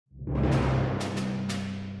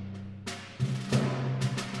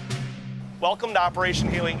Welcome to Operation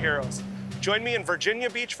Healing Heroes. Join me in Virginia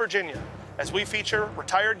Beach, Virginia, as we feature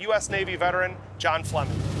retired U.S. Navy veteran John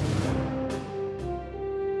Fleming.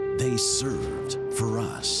 They served for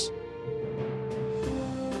us.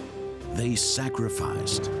 They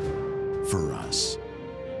sacrificed for us.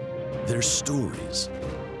 Their stories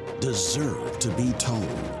deserve to be told.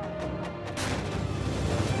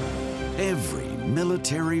 Every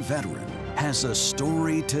military veteran has a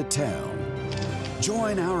story to tell.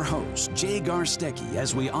 Join our host, Jay Garstecki,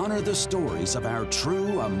 as we honor the stories of our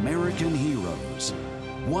true American heroes,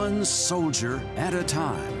 one soldier at a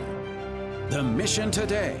time. The mission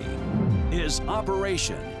today is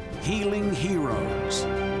Operation Healing Heroes.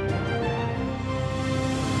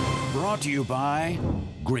 Brought to you by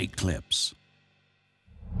Great Clips.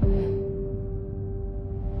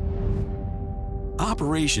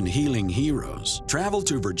 Operation Healing Heroes traveled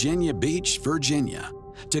to Virginia Beach, Virginia,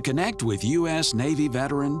 to connect with U.S. Navy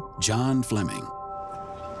veteran John Fleming.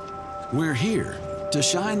 We're here to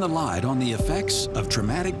shine the light on the effects of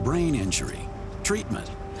traumatic brain injury, treatment,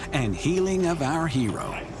 and healing of our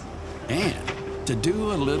hero, and to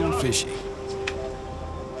do a little fishing.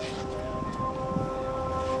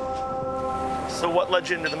 So what led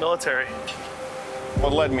you into the military?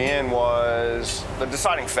 What led me in was, the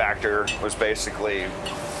deciding factor was basically a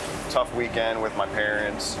tough weekend with my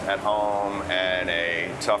parents at home and a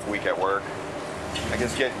tough week at work. I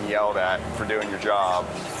guess getting yelled at for doing your job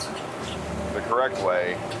the correct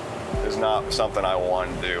way is not something I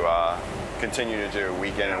wanted to continue to do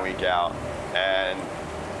week in and week out. And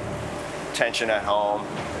tension at home,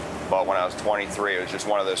 but when I was 23, it was just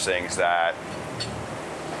one of those things that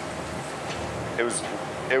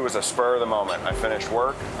it was a spur of the moment. I finished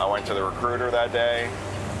work, I went to the recruiter that day,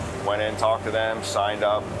 went in, talked to them, signed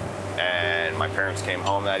up, and my parents came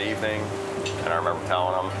home that evening, and I remember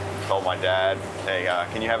telling them, told my dad, hey,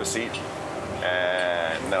 can you have a seat?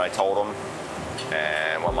 And then I told him,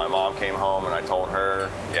 and when my mom came home and I told her,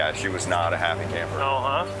 yeah, she was not a happy camper. Oh,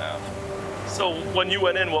 huh? No. So when you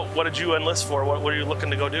went in, what did you enlist for? What were you looking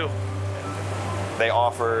to go do? They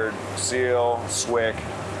offered SEAL, SWIC,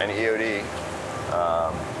 and EOD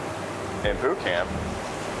in boot camp.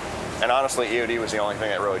 And honestly, EOD was the only thing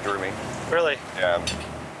that really drew me. Really? Yeah.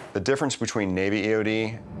 The difference between Navy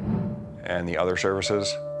EOD and the other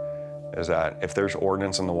services is that if there's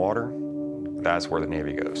ordnance in the water, that's where the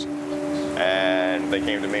Navy goes. And they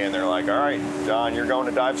came to me and they're like, all right, John, you're going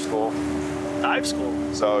to dive school. Dive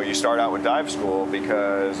school? So you start out with dive school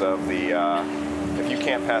because of the, if you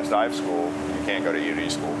can't pass dive school, you can't go to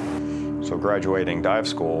EOD school. So graduating dive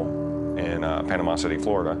school in Panama City,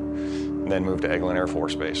 Florida, and then moved to Eglin Air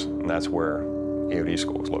Force Base, and that's where EOD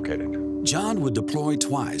school is located. John would deploy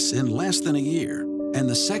twice in less than a year, and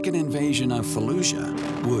the second invasion of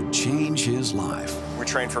Fallujah would change his life. We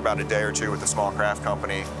trained for about a day or two with a small craft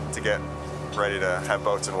company to get ready to have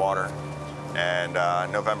boats in water. And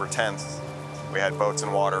November 10th, we had boats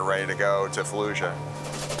in water ready to go to Fallujah.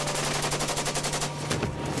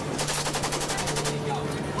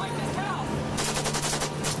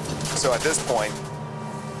 So at this point,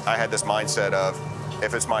 I had this mindset of,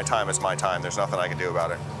 if it's my time, it's my time. There's nothing I can do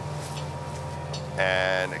about it.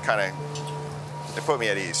 And it put me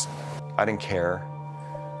at ease. I didn't care.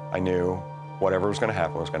 I knew whatever was gonna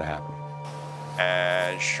happen was gonna happen.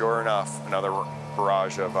 And sure enough, another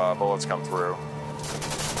barrage of bullets come through.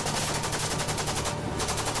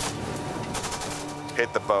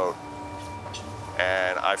 Hit the boat,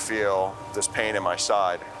 and I feel this pain in my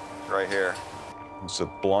side, right here. It's a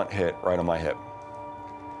blunt hit right on my hip.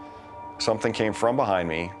 Something came from behind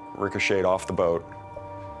me, ricocheted off the boat,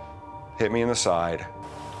 hit me in the side,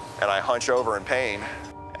 and I hunch over in pain,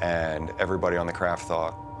 and everybody on the craft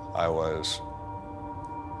thought I was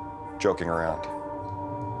joking around.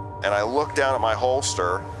 And I looked down at my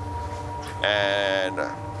holster, and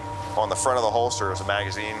on the front of the holster was a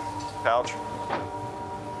magazine pouch,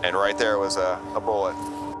 and right there was a bullet,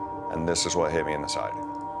 and this is what hit me in the side.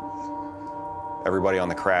 Everybody on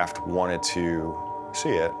the craft wanted to see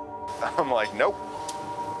it. I'm like, nope,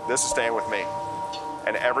 this is staying with me.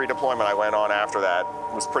 And every deployment I went on after that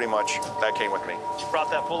was pretty much, that came with me. You brought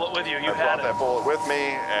that bullet with you, I brought that bullet with me,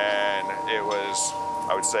 and it was,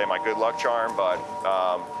 I would say, my good luck charm, but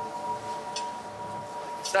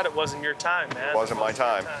said it wasn't your time, man. It wasn't my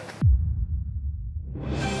time.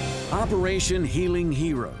 Operation Healing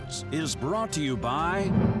Heroes is brought to you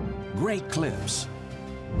by Great Clips,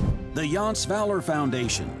 the Yance Valor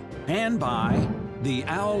Foundation, and by the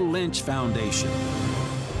Al Lynch Foundation.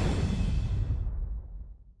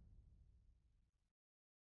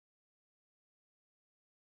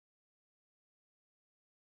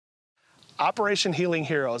 Operation Healing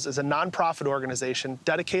Heroes is a nonprofit organization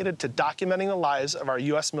dedicated to documenting the lives of our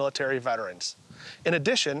U.S. military veterans. In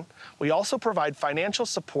addition, we also provide financial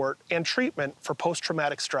support and treatment for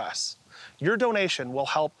post-traumatic stress. Your donation will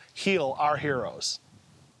help heal our heroes.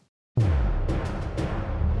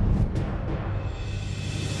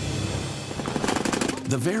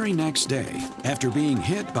 The very next day, after being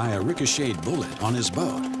hit by a ricocheted bullet on his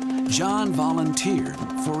boat, John volunteered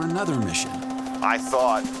for another mission. I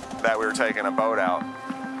thought that we were taking a boat out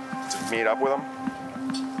to meet up with them,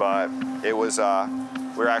 but it was,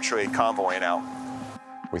 we were actually convoying out.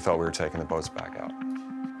 We thought we were taking the boats back out.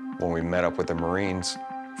 When we met up with the Marines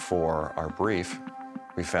for our brief,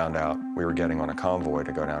 we found out we were getting on a convoy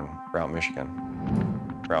to go down Route Michigan.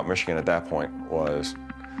 Route Michigan at that point was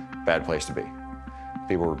a bad place to be.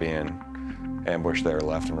 People were being ambushed there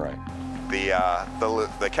left and right.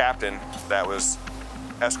 The captain that was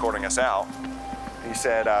escorting us out, he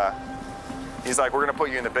said, he's like, we're gonna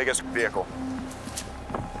put you in the biggest vehicle.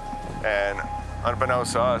 And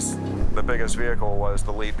unbeknownst to us, the biggest vehicle was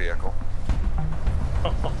the lead vehicle.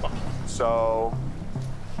 So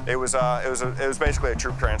it was basically a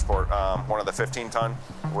troop transport, one of the 15-ton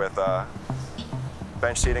with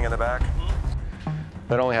bench seating in the back.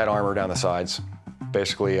 That only had armor down the sides,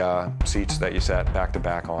 basically seats that you sat back to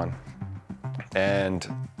back on. And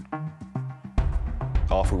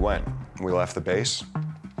off we went. We left the base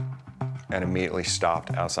and immediately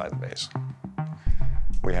stopped outside the base.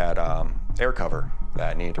 We had air cover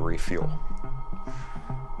that needed to refuel.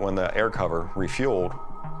 When the air cover refueled,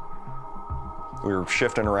 we were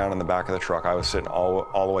shifting around in the back of the truck. I was sitting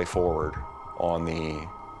all the way forward on the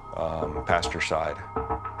passenger side,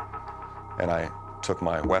 and I took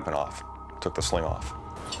my weapon off, took the sling off.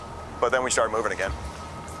 But then we started moving again.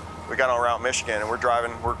 We got on Route Michigan, and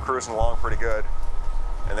we're cruising along pretty good,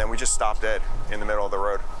 and then we just stopped dead in the middle of the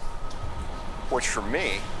road. Which for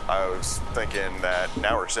me, I was thinking that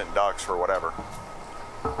now we're sitting ducks for whatever.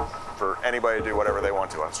 For anybody to do whatever they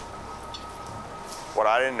want to us. What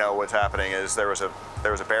I didn't know was happening is there was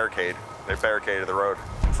a barricade. They barricaded the road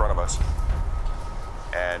in front of us.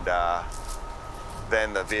 And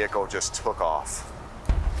then the vehicle just took off.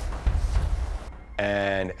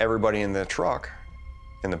 And everybody in the truck,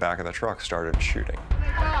 in the back of the truck, started shooting.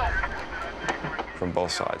 From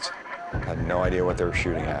both sides. I had no idea what they were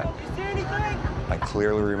shooting at. I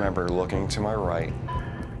clearly remember looking to my right,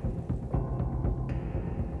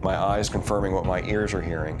 my eyes confirming what my ears are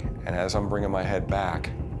hearing, and as I'm bringing my head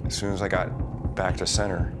back, as soon as I got back to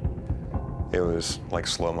center, it was like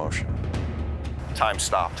slow motion. Time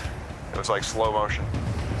stopped. It was like slow motion.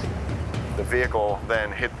 The vehicle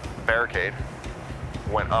then hit the barricade,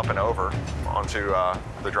 went up and over onto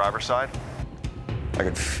the driver's side. I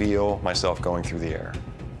could feel myself going through the air.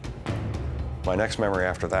 My next memory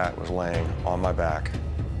after that was laying on my back,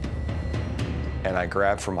 and I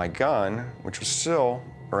grabbed for my gun, which was still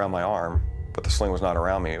around my arm, but the sling was not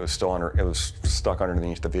around me. It was stuck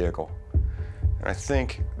underneath the vehicle. And I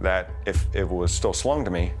think that if it was still slung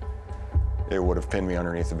to me, it would have pinned me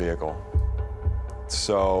underneath the vehicle.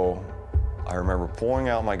 So I remember pulling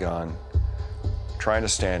out my gun, trying to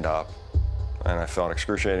stand up, and I felt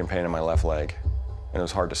excruciating pain in my left leg, and it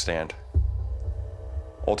was hard to stand.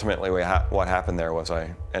 Ultimately, what happened there was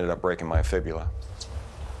I ended up breaking my fibula.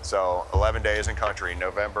 So 11 days in country,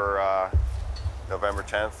 November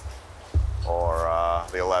 10th or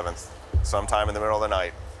the 11th, sometime in the middle of the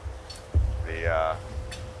night,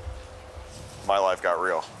 my life got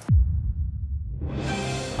real.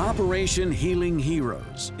 Operation Healing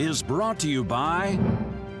Heroes is brought to you by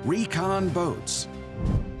Recon Boats,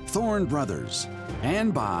 Thorne Brothers,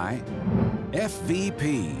 and by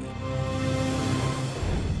FVP.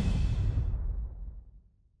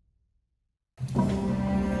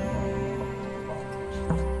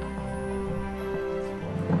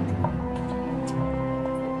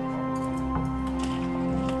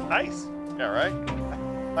 Nice. Yeah, right?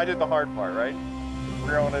 I did the hard part, right?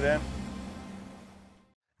 Reeling it in.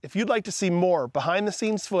 If you'd like to see more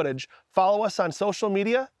behind-the-scenes footage, follow us on social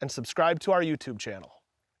media and subscribe to our YouTube channel.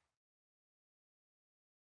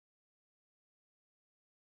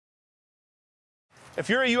 If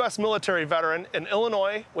you're a U.S. military veteran in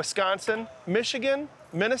Illinois, Wisconsin, Michigan,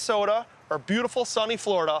 Minnesota, or beautiful sunny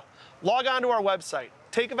Florida, log on to our website,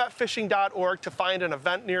 takeavetfishing.org, to find an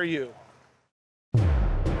event near you.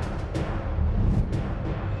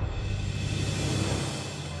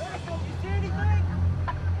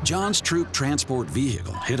 John's troop transport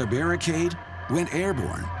vehicle hit a barricade, went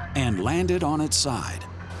airborne, and landed on its side.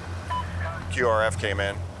 QRF came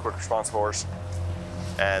in, Quick Response Force,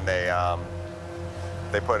 and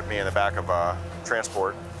they put me in the back of a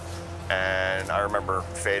transport, And I remember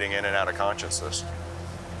fading in and out of consciousness.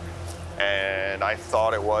 And I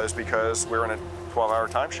thought it was because we were in a 12-hour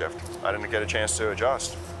time shift. I didn't get a chance to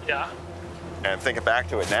adjust. Yeah. And thinking back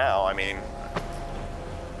to it now, I mean,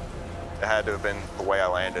 it had to have been the way I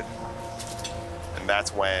landed. And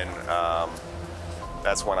that's when I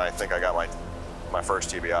think I got my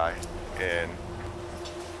first TBI in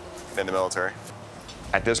the military.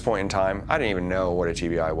 At this point in time, I didn't even know what a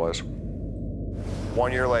TBI was.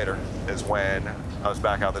 1 year later is when I was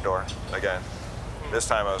back out the door again. This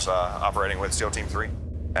time I was operating with SEAL Team 3.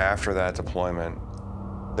 After that deployment,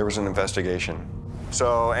 there was an investigation.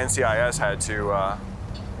 So NCIS had to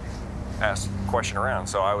ask a question around.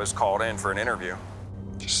 So I was called in for an interview.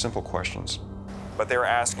 Just simple questions. But they were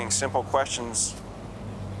asking simple questions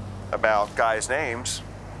about guys' names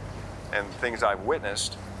and things I've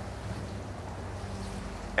witnessed.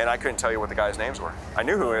 And I couldn't tell you what the guys' names were. I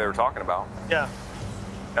knew who they were talking about. Yeah.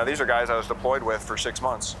 Now, these are guys I was deployed with for 6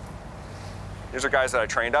 months. These are guys that I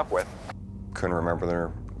trained up with. Couldn't remember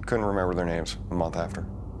their names a month after.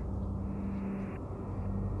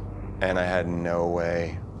 And I had no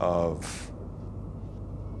way of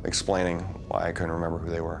explaining why I couldn't remember who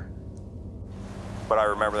they were. But I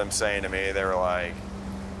remember them saying to me, they were like,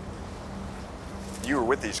 "You were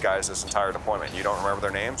with these guys this entire deployment. You don't remember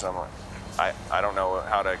their names?" I'm like, I don't know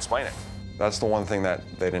how to explain it. That's the one thing that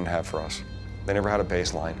they didn't have for us. They never had a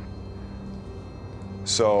baseline.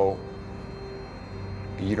 So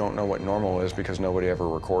you don't know what normal is because nobody ever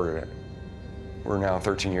recorded it. We're now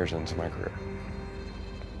 13 years into my career.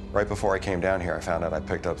 Right before I came down here, I found out I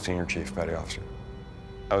picked up Senior Chief Petty Officer.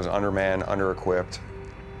 I was undermanned, under-equipped,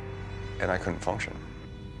 and I couldn't function.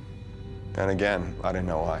 And again, I didn't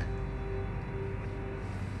know why.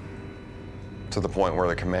 To the point where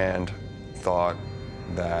the command thought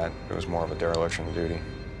that it was more of a dereliction of duty.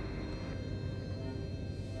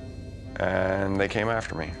 And they came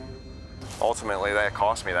after me. Ultimately, that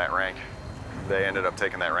cost me that rank. They ended up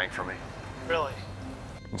taking that rank from me. Really?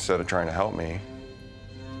 Instead of trying to help me,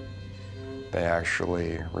 they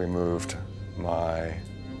actually removed my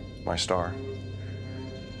star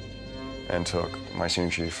and took my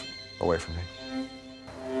senior chief away from me.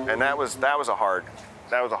 And that was a hard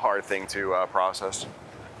thing to process.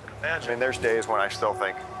 Imagine. I mean, there's days when I still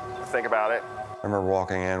think about it. I remember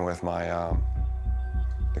walking in with my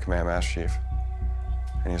the command master chief,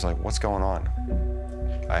 and he's like, "What's going on?"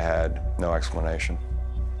 I had no explanation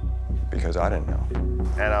because I didn't know.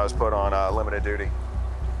 And I was put on limited duty,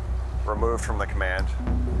 removed from the command.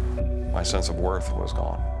 My sense of worth was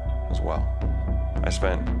gone as well. I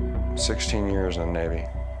spent 16 years in the Navy,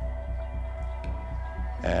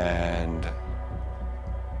 and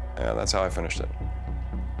yeah, that's how I finished it.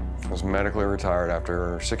 I was medically retired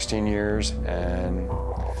after 16 years and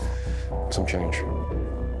some change.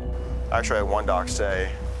 Actually, I had one doc say,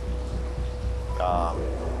 "Oh,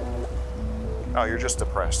 you're just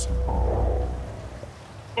depressed."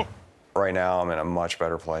 Right now, I'm in a much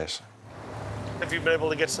better place. Have you been able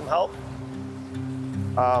to get some help?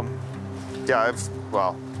 Yeah,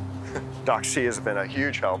 well, Doc C has been a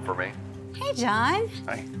huge help for me. Hey, John.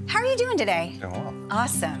 Hi. How are you doing today? Doing well.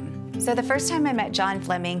 Awesome. So the first time I met John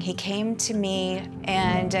Fleming, he came to me,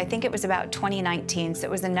 and I think it was about 2019, so it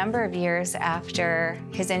was a number of years after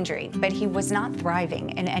his injury, but he was not thriving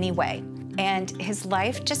in any way. And his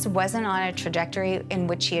life just wasn't on a trajectory in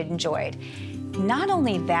which he had enjoyed. Not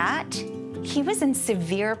only that, he was in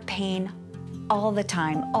severe pain all the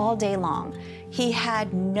time, all day long. He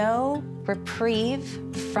had no reprieve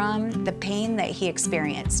from the pain that he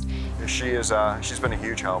experienced. She's been a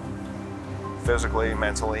huge help, physically,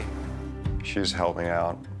 mentally. She's helped me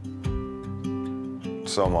out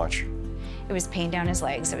so much. It was pain down his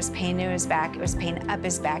legs, it was pain in his back, it was pain up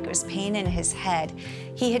his back, it was pain in his head.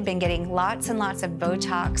 He had been getting lots and lots of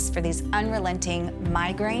Botox for these unrelenting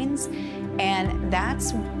migraines, and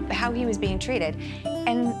that's how he was being treated.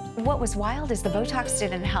 And what was wild is the Botox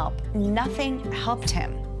didn't help. Nothing helped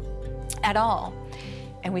him at all.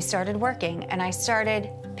 And we started working, and I started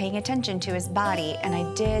paying attention to his body, and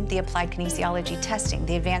I did the applied kinesiology testing,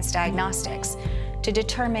 the advanced diagnostics, to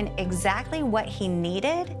determine exactly what he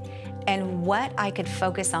needed and what I could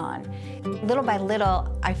focus on. Little by little,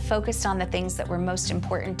 I focused on the things that were most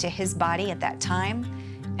important to his body at that time,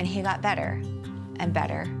 and he got better and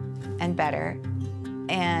better and better,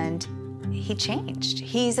 and he changed.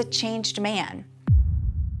 He's a changed man.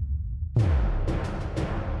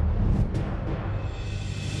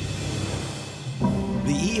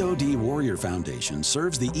 The EOD Warrior Foundation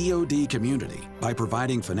serves the EOD community by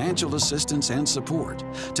providing financial assistance and support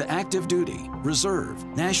to active duty, reserve,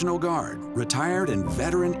 National Guard, retired and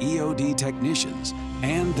veteran EOD technicians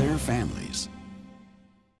and their families.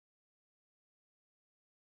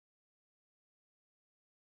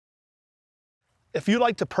 If you'd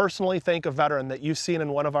like to personally thank a veteran that you've seen in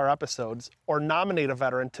one of our episodes or nominate a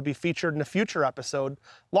veteran to be featured in a future episode,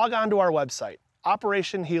 log on to our website,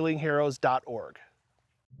 operationhealingheroes.org.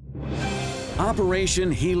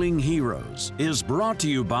 Operation Healing Heroes is brought to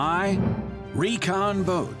you by Recon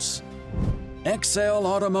Boats, Excel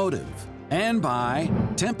Automotive, and by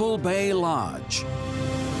Temple Bay Lodge.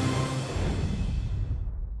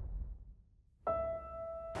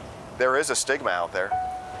 There is a stigma out there.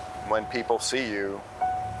 When people see you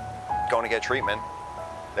going to get treatment,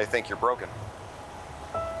 they think you're broken.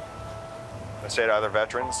 I'd say to other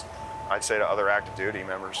veterans, I'd say to other active duty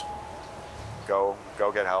members, go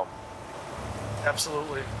get help.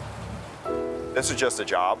 Absolutely. This is just a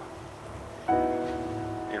job.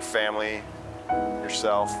 Your family,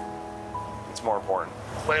 yourself, it's more important.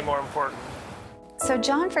 Way more important. So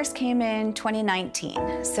John first came in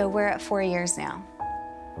 2019, so we're at 4 years now.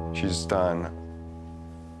 She's done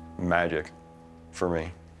magic for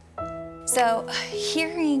me. So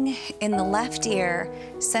hearing in the left ear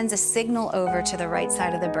sends a signal over to the right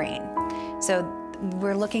side of the brain. So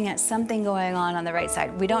we're looking at something going on the right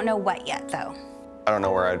side. We don't know what yet, though. I don't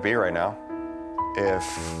know where I'd be right now if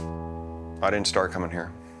I didn't start coming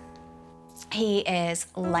here. He is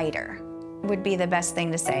lighter, would be the best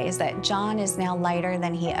thing to say, is that John is now lighter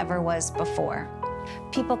than he ever was before.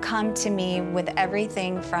 People come to me with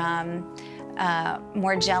everything from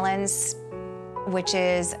Morgellons, which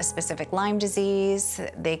is a specific Lyme disease.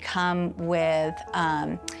 They come with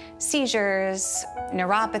seizures,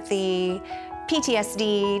 neuropathy,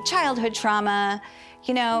 PTSD, childhood trauma,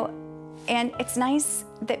 you know, and it's nice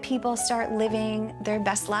that people start living their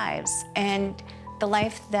best lives and the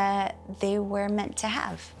life that they were meant to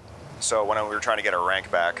have. So when we were trying to get our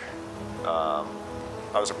rank back, I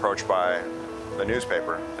was approached by the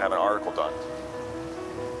newspaper to have an article done.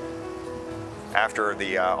 After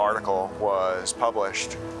the article was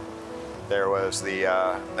published, there was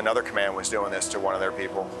another command was doing this to one of their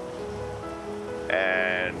people,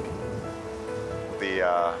 and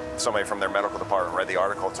somebody from their medical department read the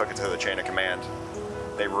article, took it to the chain of command.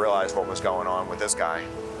 They realized what was going on with this guy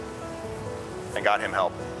and got him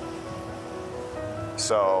help.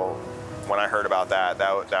 So when I heard about that,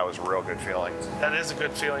 that was a real good feeling. That is a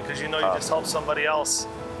good feeling because you know you just helped somebody else.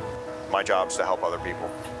 My job's to help other people.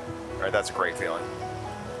 Right, that's a great feeling.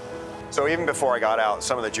 So even before I got out,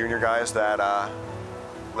 some of the junior guys that I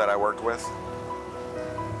worked with,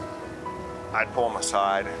 I'd pull them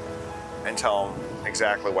aside and tell them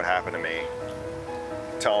exactly what happened to me.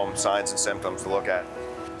 Tell them signs and symptoms to look at.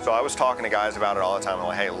 So I was talking to guys about it all the time. I'm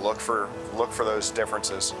like, hey, look for those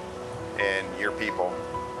differences in your people.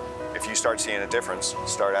 If you start seeing a difference,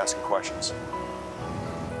 start asking questions.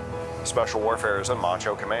 Special warfare is a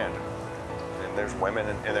macho command. There's women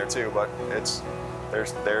in there too, but there's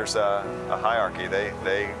a hierarchy.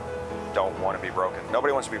 They don't want to be broken.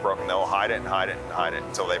 Nobody wants to be broken. They'll hide it and hide it and hide it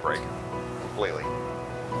until they break completely.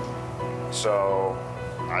 So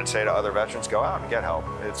I'd say to other veterans, go out and get help.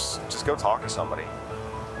 Just go talk to somebody.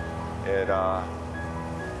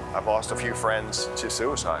 I've lost a few friends to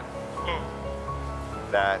suicide.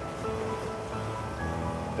 That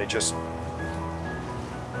they just,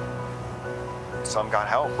 some got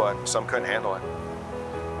help, but some couldn't handle it.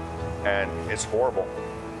 And it's horrible.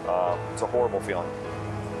 It's a horrible feeling.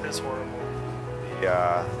 It is horrible.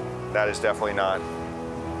 That is definitely not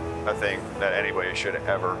a thing that anybody should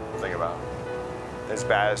ever think about. As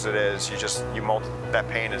bad as it is, that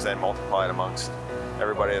pain is then multiplied amongst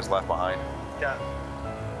everybody that's left behind. Yeah.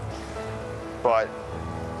 But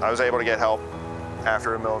I was able to get help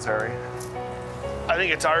after the military. I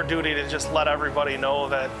think it's our duty to just let everybody know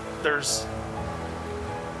that there is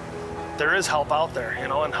help out there, you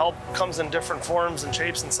know, and help comes in different forms and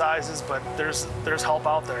shapes and sizes, but there's help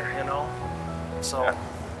out there, you know. So yeah.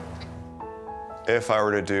 If I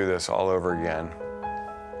were to do this all over again,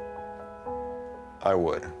 I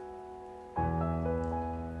would.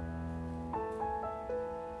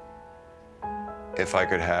 If I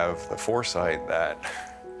could have the foresight that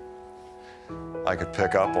I could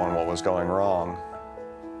pick up on what was going wrong,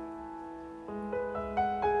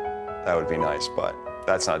 that would be nice, but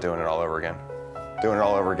that's not doing it all over again. Doing it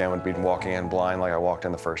all over again would be walking in blind like I walked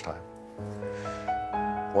in the first time.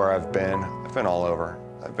 Where I've been all over.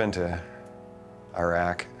 I've been to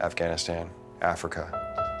Iraq, Afghanistan, Africa,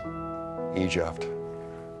 Egypt.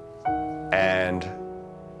 And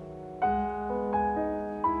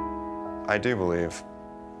I do believe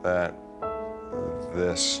that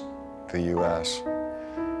the U.S.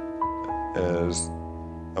 is,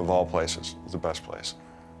 of all places, the best place.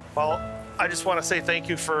 Well, I just want to say thank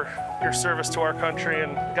you for your service to our country,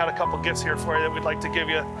 and got a couple gifts here for you that we'd like to give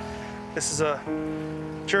you. This is a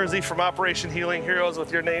jersey from Operation Healing Heroes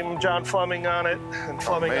with your name, John Fleming, on it, and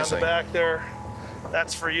Fleming on the back there.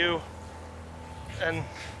 That's for you. And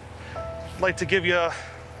I'd like to give you a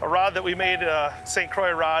rod that we made, a St.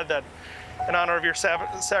 Croix rod, that in honor of your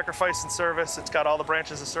sacrifice and service. It's got all the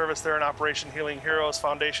branches of service there in Operation Healing Heroes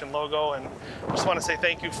Foundation logo, and I just want to say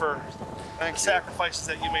thank you for the sacrifices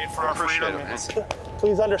that you made for our freedom.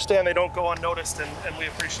 Please understand they don't go unnoticed, and we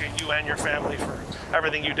appreciate you and your family for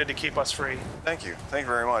everything you did to keep us free. Thank you. Thank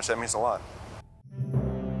you very much. That means a lot.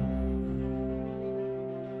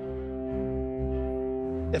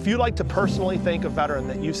 If you'd like to personally thank a veteran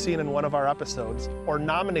that you've seen in one of our episodes, or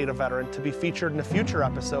nominate a veteran to be featured in a future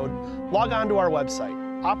episode, log on to our website,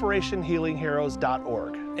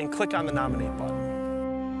 operationhealingheroes.org, and click on the Nominate button.